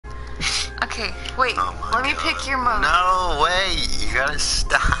Okay, wait. Let me pick your mode. No, wait. You gotta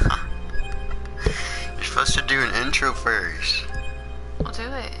stop. You're supposed to do an intro first. I'll do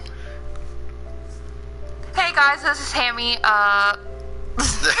it. Hey guys, this is Hammy. Oh my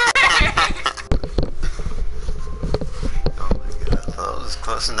god, I thought it was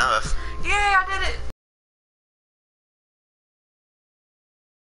close enough. Yay, I did it.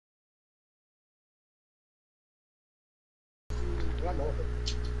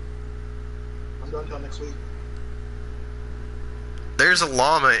 I'm done until next week. There's a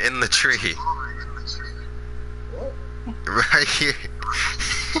llama in the tree. What? Right here.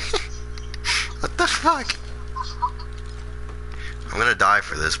 What the fuck? I'm gonna die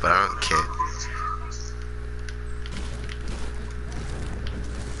for this, but I don't care.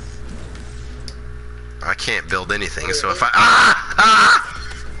 I can't build anything, so if I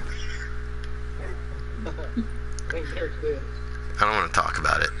I don't want to talk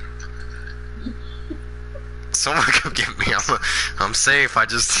about it. Someone come get me. I'm safe. I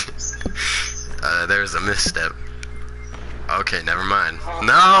just there's a misstep. Okay, never mind.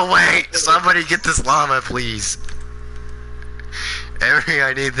 No, wait! Somebody get this llama, please. Emery,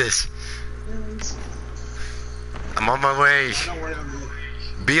 I need this. I'm on my way.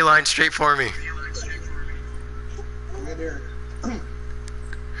 Beeline straight for me.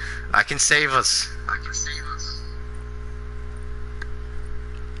 I can save us.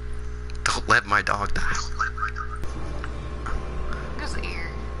 Don't let my dog die. There's the ear.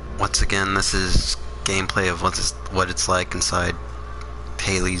 Once again, this is gameplay of what it's like inside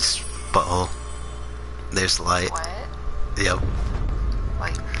Haley's butthole. There's the light. What? Yep.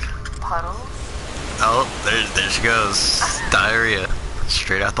 Like puddles? Oh, there she goes. Diarrhea.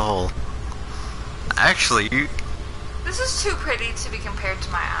 Straight out the hole. Actually, you... This is too pretty to be compared to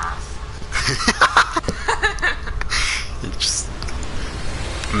my ass. You just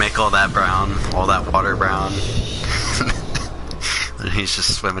make all that brown, all that water brown. And he's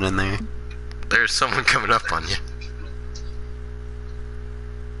just swimming in there. There's someone coming up on you.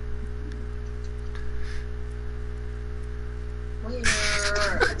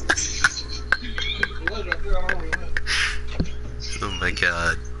 Oh my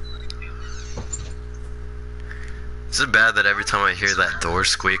god. Is it bad that every time I hear that door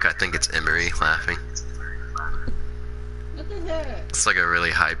squeak, I think it's Emery laughing? What the heck? It's like a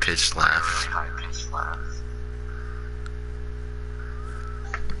really high-pitched laugh.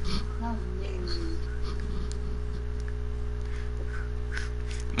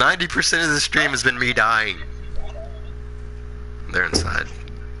 90% of the stream has been me dying. They're inside.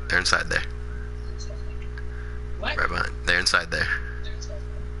 They're inside there. What? Right behind. They're inside there.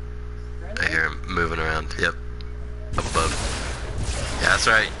 I hear him moving around. Yep. Up above. Yeah, that's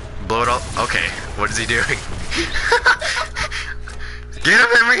right. Blow it all. Okay. What is he doing? Get him,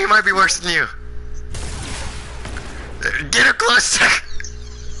 Emery. He might be worse than you. Get him closer.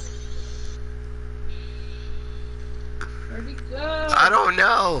 Where'd he go? I don't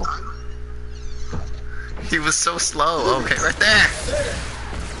know. He was so slow. Okay, right there.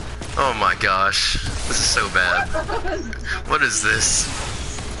 Oh my gosh. This is so bad. What is this?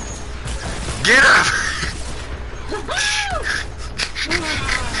 Get him!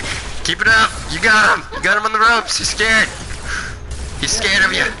 Keep it up. You got him. You got him on the ropes. He's scared. He's scared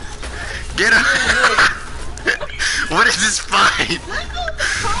of you. Get him. What is this fight?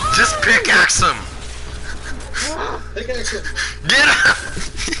 Just pickaxe him. Get him.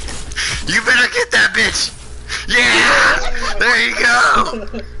 You better get that bitch. Yeah. There you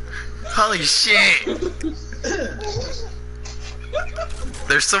go. Holy shit.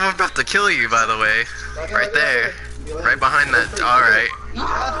 There's someone about to kill you, by the way. Right there. Right behind that. Alright.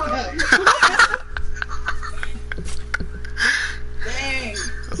 Dang.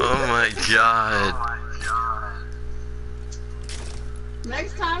 Oh my god.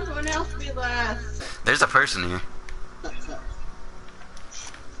 Next time, someone else be last. There's a person here.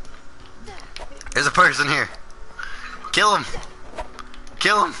 There's a person here. Kill him.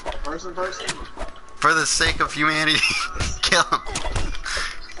 Kill him. Person. For the sake of humanity. Kill him.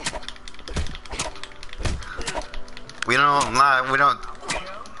 We don't lie.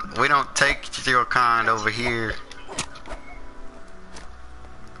 We don't take your kind over here.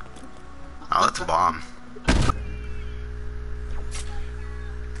 Oh, that's a bomb.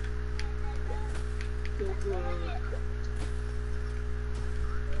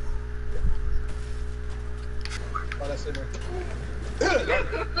 Oh, that's in there.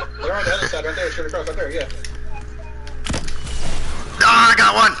 They're on the other side, right there, straight across, right there, yeah. Oh, I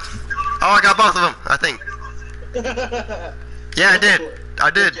got one! Oh, I got both of them, I think. Yeah, I did. I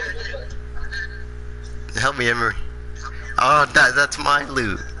did. Help me, Emery. Oh, that's my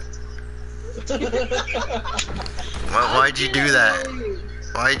loot. Why'd you do that?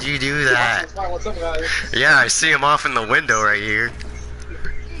 Why'd you do that? What's up, guys? Yeah, I see him off in the window right here.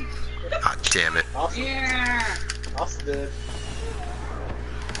 Oh, damn it. Austin. Yeah. Austin did.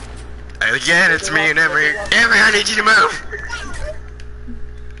 Again, it's me and Emery. Emery, I need you to move!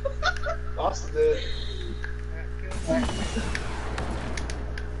 Austin did.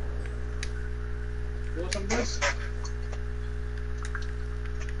 You want some of this?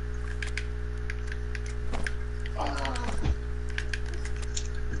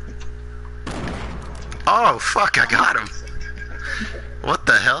 Oh, fuck, I got him. What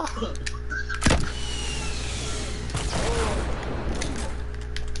the hell?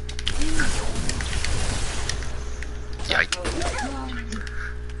 Yike.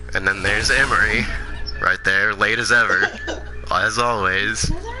 And then there's Emery, right there, late as ever, as always.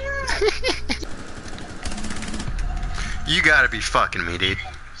 You gotta be fucking me, dude.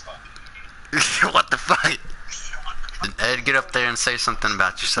 What the fuck? Ed, get up there and say something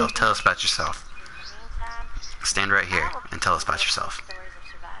about yourself. Tell us about yourself. Stand right here and tell us about yourself.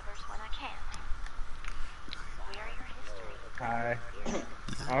 Hi,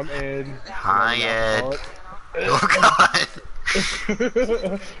 I'm Ed. Hi, Ed. Oh God.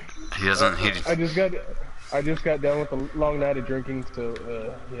 He doesn't. I just got done with a long night of drinking, so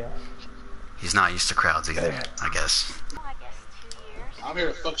yeah. He's not used to crowds either, I guess. I'm here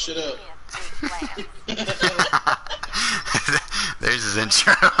to fuck shit up. There's his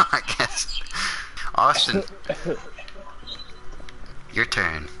intro, I guess. Austin, your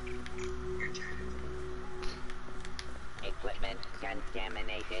turn. Equipment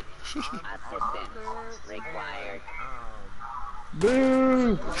contaminated. Assistance required.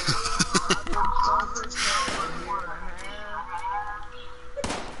 Boo!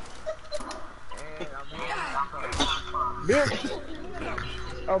 Bitch!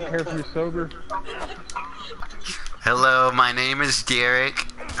 I don't care if you're sober. Hello, my name is Derek.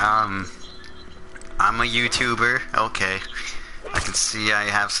 I'm a YouTuber. Okay, I can see I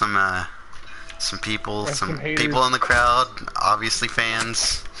have some people, some haters. people in the crowd. Obviously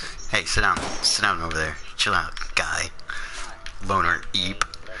fans. Hey, sit down over there. Chill out, guy. Loner Eep.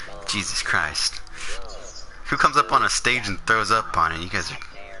 Jesus Christ. Who comes up on a stage and throws up on it? You guys are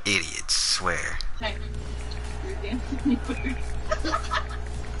idiots, swear. Hey. You're dancing food.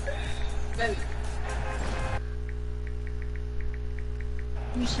 Baby.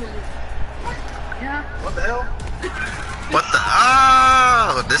 You should. Yeah. What the hell? What the?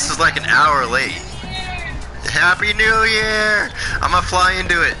 Oh, this is like an hour late. Happy New Year! I'm gonna fly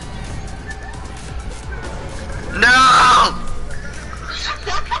into it. No!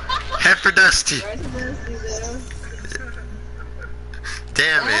 Head for Dusty.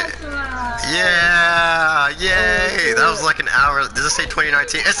 Damn it. Yeah! Yay! That was like an hour. Does it say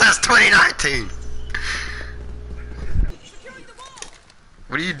 2019? It says 2019!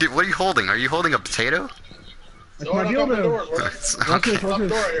 What are you do? What are you holding? Are you holding a potato? That's No, my no, no, dildo. door, bro. Okay. Watch Lock the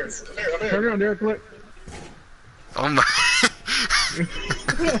this. door right here. Come here, come Turn here. around, Derek, look. Oh my.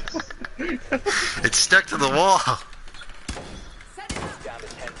 It's stuck to the wall. Down to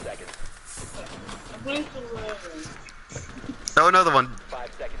 10 seconds. Oh, another one.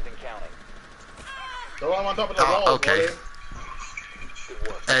 5 seconds and counting. Throw him on top of the Oh, wall. okay. Buddy. Good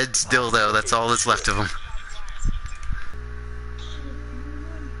work. Ed's dildo. That's all that's left of him.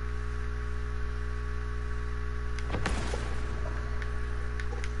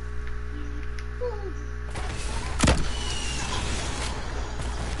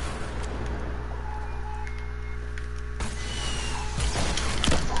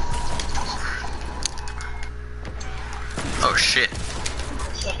 Oh shit.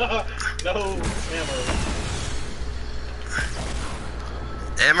 No ammo.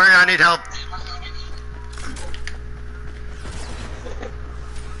 Emery, I need help.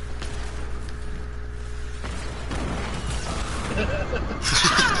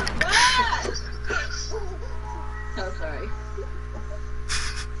 Oh, sorry.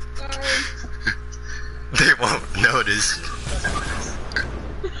 Sorry. They won't notice.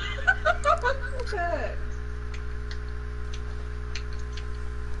 Okay.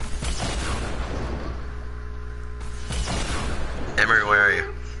 Emery, where are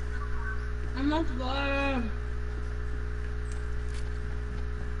you? I'm not the bottom.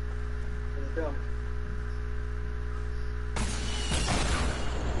 Come.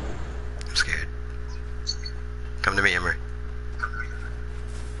 I'm scared. Come to me, Emery.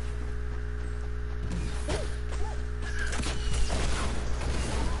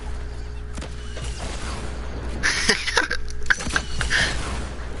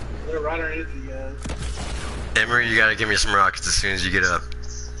 They're right underneath you guys. Emery, you gotta give me some rockets as soon as you get up.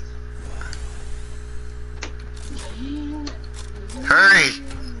 Hurry!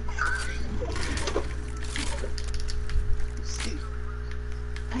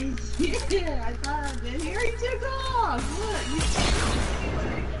 I did. I thought I did. Here he took off.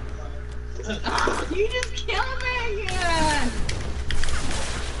 Look. You just killed me again.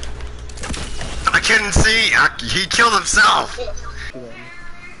 I couldn't see! He killed himself!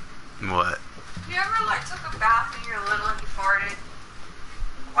 What? You ever like took a bath when you were little and you farted?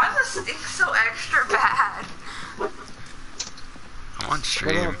 Why does it stink so extra bad? I'm on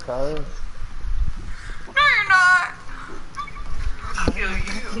stream. No, you're not. I'll kill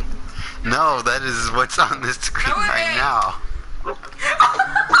you. No, that is what's on the screen No, it right ain't. now. Run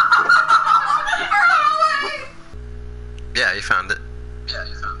away! Yeah, you found it.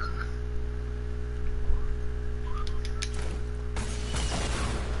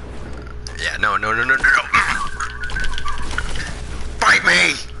 Yeah, no. Fight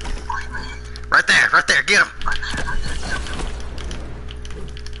me! Right there, get him!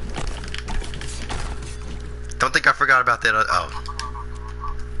 Don't think I forgot about that. Oh.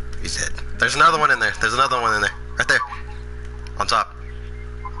 He's dead. There's another one in there. Right there. On top.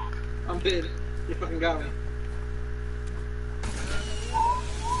 I'm dead. You fucking got me.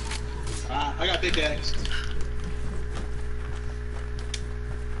 I got pickaxed.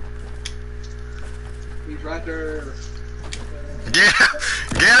 He's right there. Get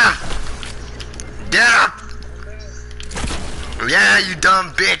him! Yeah, you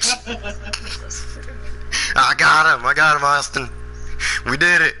dumb bitch! I got him, Austin. We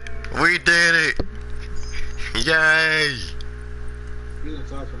did it! Yay! He's on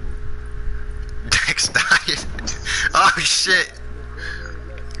top of me. Dex died. Oh shit!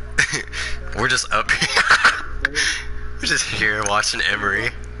 We're just up here. We're just here watching Emery.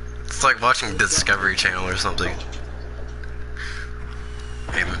 It's like watching Discovery Channel or something.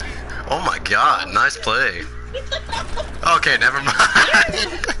 Oh my god, nice play. Okay, never mind.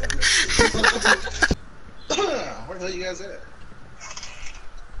 Where the hell you guys at?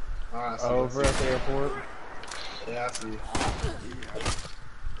 Oh, I see, Over at the airport. Yeah, I see.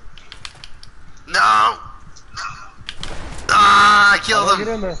 No! Ah, I killed Get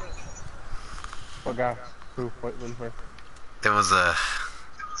him! in there. What guy? Who? Where? It was a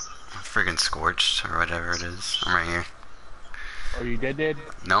friggin' scorched or whatever it is. I'm right here. Are you dead?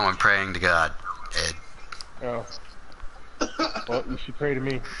 No, I'm praying to God, Ed. Oh. Well, you should pray to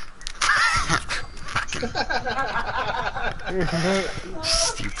me. Fucking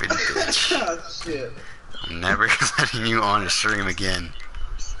stupid bitch. Oh, shit. I'm never letting you on a stream again.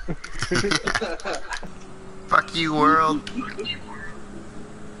 Fuck you, world.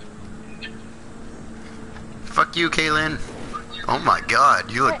 Fuck you, Kaylin. Oh my god,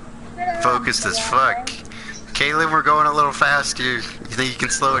 you look focused as fuck. Kaylin, we're going a little fast here. You think you can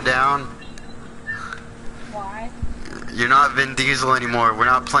slow it down? Why? You're not Vin Diesel anymore. We're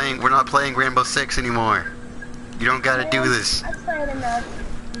not playing Rainbow Six anymore. You don't gotta do this. I played enough.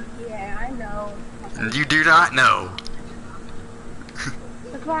 Yeah, I know. You do not know.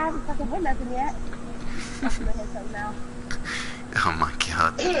 That's why I haven't fucking hit nothing yet. I'm gonna hit something now. Oh my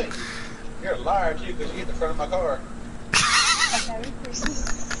god. You're a liar too, because you hit the front of my car. Okay,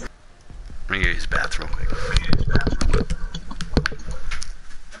 please. Let me use the bathroom real quick.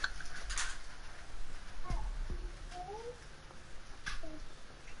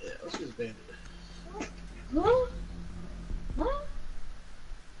 Yeah, let's just bandit. Huh?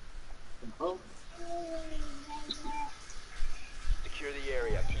 Oh, Secure the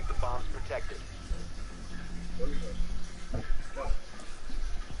area. Keep the bombs protected. what is that?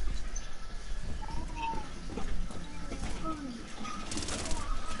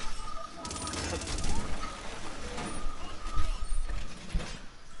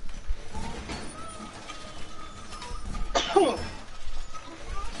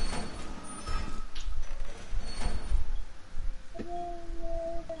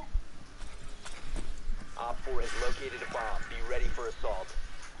 Op 4 has located a bomb. Be ready for assault.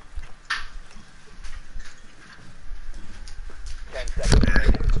 10 seconds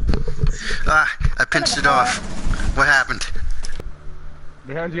remaining. Ah, I pinched it off. What happened?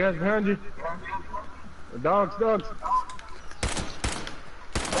 Behind you guys, behind you. Dogs.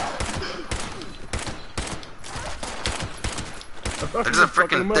 There's a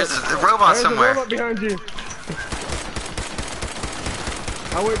freaking, there's a robot There's somewhere. a robot behind you.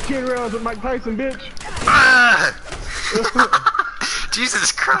 I went 10 rounds with Mike Tyson, bitch. Ah!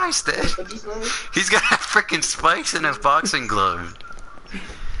 Jesus Christ, Ed. What'd you say? He's got freaking spikes in a boxing glove.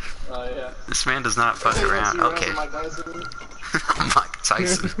 Oh, yeah. This man does not fuck around. Okay. Mike Tyson. Mike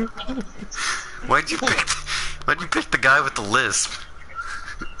Tyson. Why'd you pick the guy with the lisp?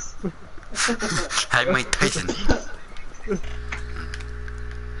 Hi, Mike Tyson.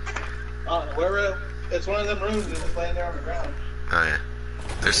 Wherever it's one of them rooms that's just laying there on the ground. Oh yeah.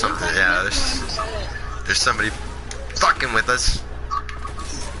 There's something. Yeah. There's somebody fucking with us.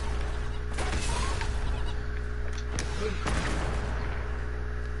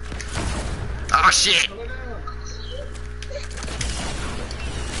 Oh shit!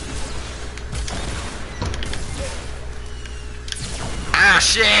 Ah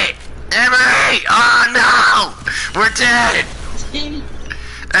shit! Emery! Oh no! We're dead!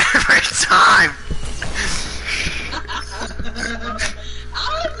 Every time! I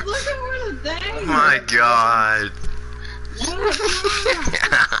was looking for the thing. Oh my god.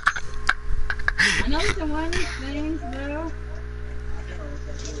 I know it's one of these things, though.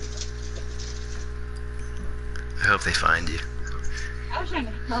 I hope they find you. I was trying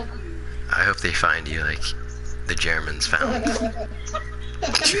to help you. I hope they find you like the Germans found.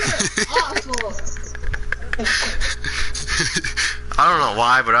 Awful. I don't know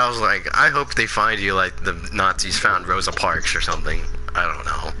why, but I was like, I hope they find you like the Nazis found Rosa Parks or something. I don't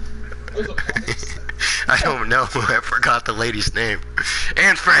know. I don't know. I forgot the lady's name.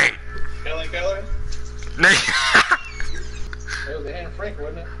 Anne Frank! Helen Keller? No. It was Anne Frank,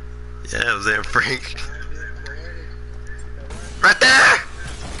 wasn't it? Yeah, it was Anne Frank. Right there!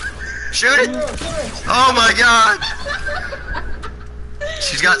 Shoot it! Oh my god!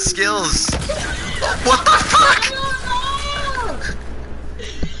 She's got skills. What the fuck?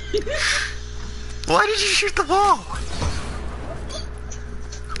 Why did you shoot the wall?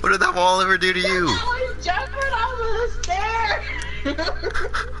 What did that wall ever do to you? I was jumping over the stairs.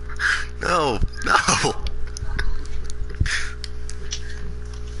 No, no.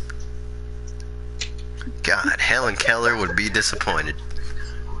 God, Helen Keller would be disappointed.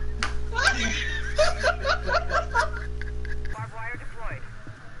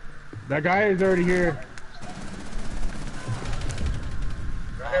 That guy is already here.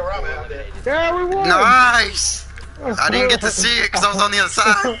 Right where I'm at. Yeah, we won! Nice! I didn't get to see it because I was on the other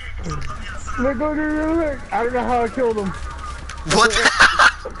side. Look, look, look, look. I don't know how I killed him. What the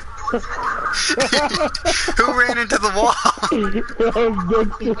Who ran into the wall?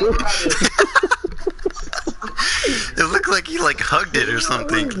 It looked like he like hugged it or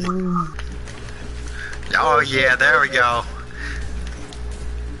something. Oh yeah, there we go.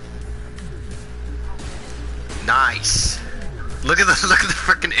 Nice. Look at the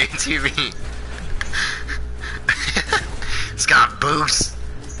freaking ATV. It's got boobs.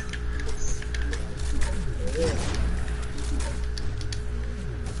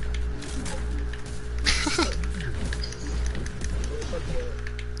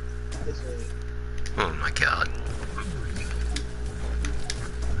 Oh my god.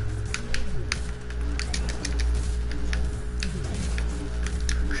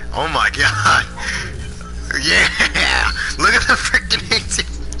 Oh my god. Yeah. Look at the freaking ATV.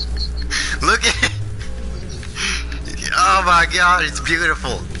 Look at it. Oh my god, it's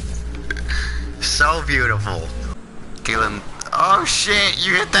beautiful. So beautiful. Kaylin. Oh shit,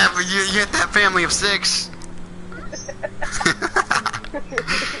 you hit that family of 6.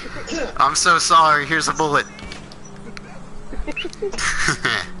 I'm so sorry, here's a bullet.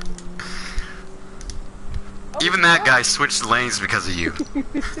 Even that guy switched lanes because of you.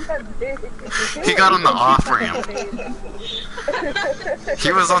 He got on the off ramp.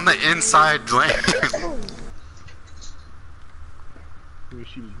 He was on the inside lane.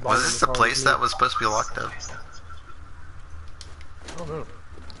 Was this the place that was supposed to be locked up? I don't know.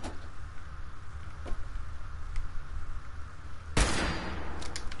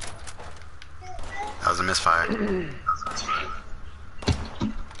 That was a misfire.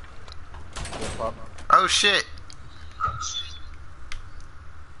 Oh shit!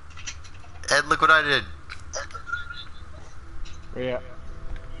 Ed, look what I did. Yeah.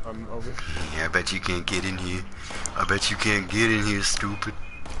 I'm over. Yeah, I bet you can't get in here. I bet you can't get in here, stupid.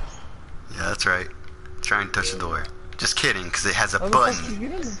 Yeah, that's right. Try and touch the door. Just kidding, because it has a button.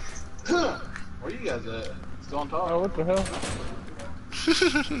 Where you guys at? Still on top? Oh, what the hell?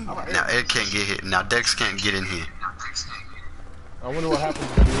 Now Ed can't get hit. Now Dex can't get in here. I wonder what happens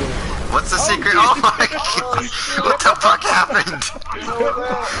if you really... What's the secret? Oh my god! What the fuck happened?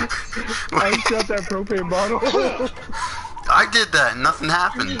 I shot that propane bottle. I did that and nothing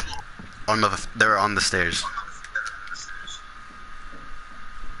happened. They're on the stairs.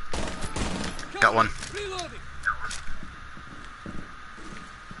 Got one.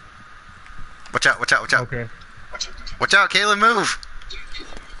 Watch out, watch out, watch out. Okay. Watch out, Kayla, move!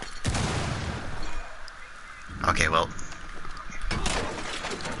 Okay, well.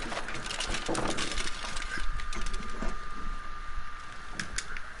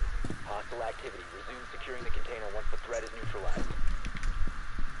 hostile activity. Resume securing the container once the threat is neutralized.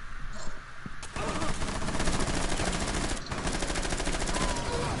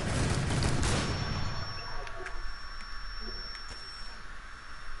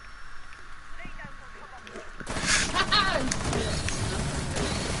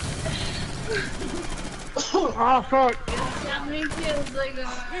 Oh fuck! That makes it like a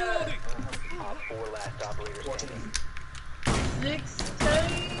Op 4 last operator standing.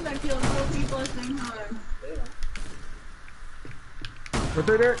 16. I killed 4 people at the same time. What's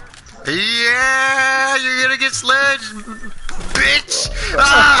there? Yeah, you're gonna get sledged, bitch!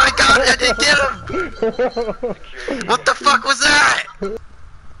 Ah, I got it! I didn't get him! What the fuck was that?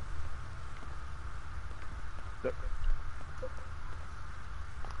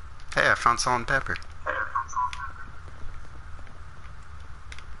 Hey, I found salt and pepper.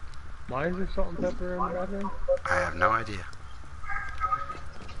 Why is there salt and pepper in the bathroom? I have no idea.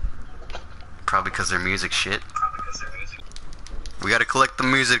 Probably because their music shit. We gotta collect the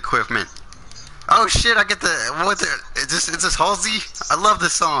music equipment. Oh shit, I get the, what the, is this Halsey? I love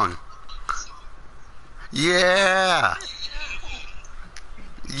this song. Yeah!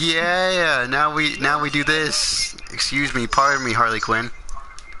 Yeah, now we do this. Excuse me, pardon me, Harley Quinn.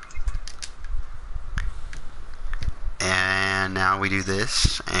 And now we do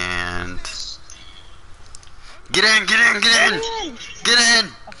this, and... Get in, get in, get in! Get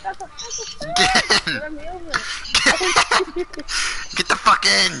in! Get in! Get the fuck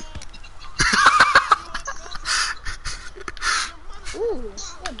in! Ooh,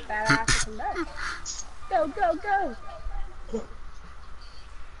 what a badass looking duck. Go, go, go.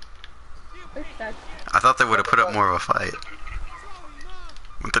 Push that. I thought they would have put up more of a fight.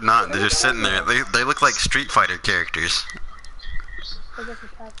 But they're not, they're just sitting there. They look like Street Fighter characters. I guess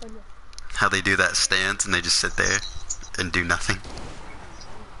it's California. How they do that stance and they just sit there and do nothing.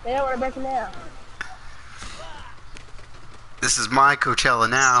 They don't want to break them down. This is my Coachella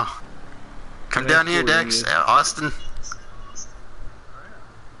now. Come down here, Dex. Austin.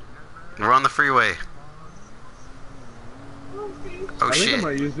 We're on the freeway. Oh I think I shit.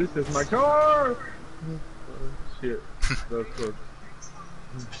 might use this as my car! Shit. That's good.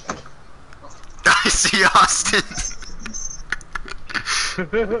 I see Austin.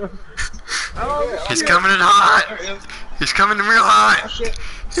 Oh, He's coming in hot. There it is. He's coming in real Oh hot. shit.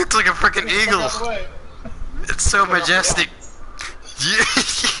 It's like a freaking eagle. Out the way. It's so majestic. Yeah.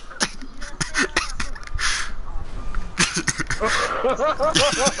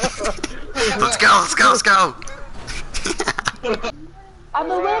 Let's go, let's go, let's go. I'm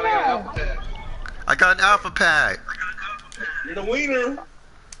the winner! I got an alpha pack. You're the wiener.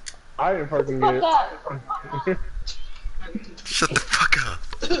 I didn't fucking get Fuck it. up! Shut the fuck up.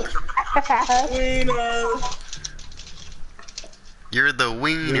 Wiener. You're the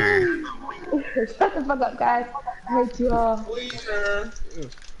wiener. Shut the fuck up, guys. I hate you all. Wiener.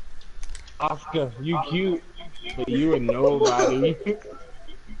 Oscar, you cute, but you a nobody.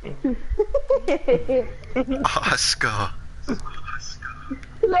 Oscar.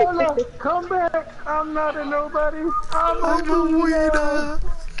 Lola, come back. I'm not a nobody. I'm a winner.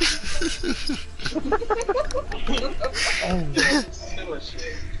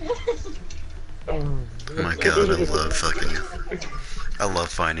 Oh my god, I love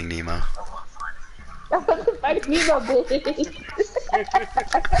Finding Nemo. Fight me, no bitch.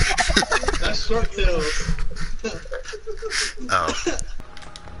 That's short tails. Oh.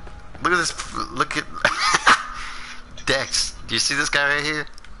 Look at this, look at... Dex, do you see this guy right here?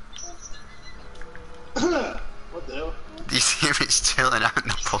 What the hell? Do you see him? He's chilling out in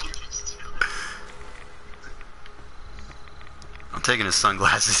the pool. I'm taking his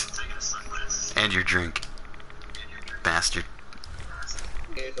sunglasses. And your drink. Bastard.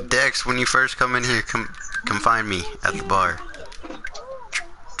 Dex, when you first come in here, come find me at the bar.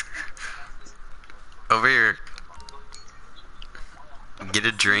 Over here. Get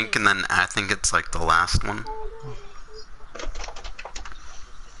a drink, and then I think it's like the last one.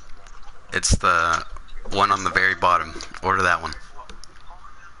 It's the one on the very bottom. Order that one.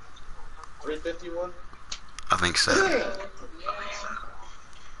 351? I think so.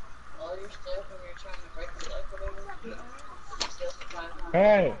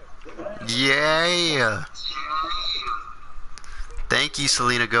 Hey, Yeah. Thank you,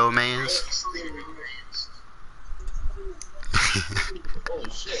 Selena Gomez. Holy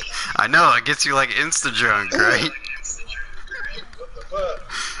shit. I know, it gets you like insta drunk, right? What the fuck?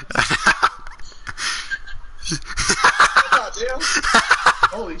 God damn.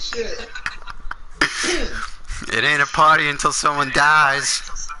 Holy shit. It ain't a party until someone dies.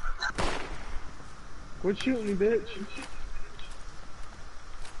 quit shooting me, bitch.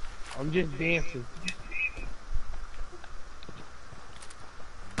 I'm just dancing.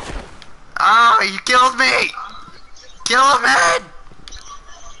 Oh, you killed me! Kill him, Ed!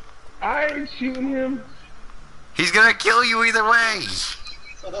 I ain't shooting him. He's gonna kill you either way!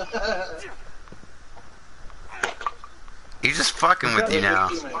 He's just fucking with you now.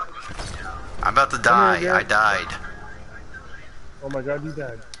 I'm about to die. I died. Oh my god, you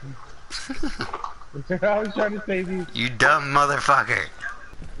died. I was trying to save you. You dumb motherfucker.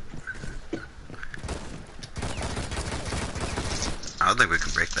 I don't think we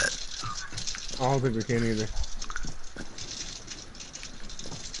can break that. I don't think we can either.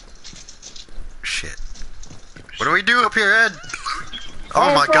 Shit. What do we do up here, Ed?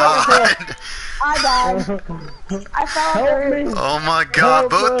 Oh my god! I died. I fell on the roof. Oh my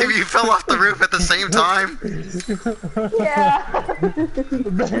god, both of you fell off the roof at the same time? Yeah.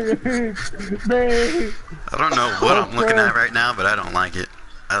 I don't know what I'm looking at right now, but I don't like it.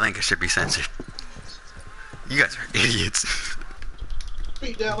 I think it should be censored. You guys are idiots.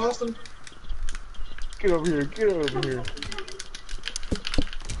 Beat down, Austin. Get over here, get over here.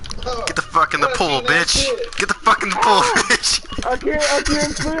 Get the fuck in the pool, bitch. Get the fuck in the pool, bitch. I can't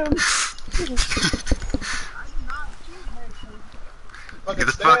swim. Get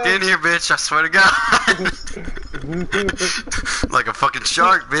the fuck in here, bitch. I swear to God. Like a fucking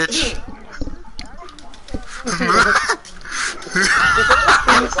shark, bitch.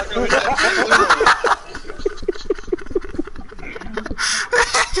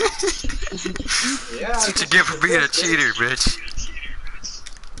 That's what you get for being a cheater, bitch.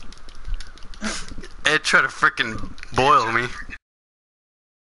 Ed tried to frickin' boil me.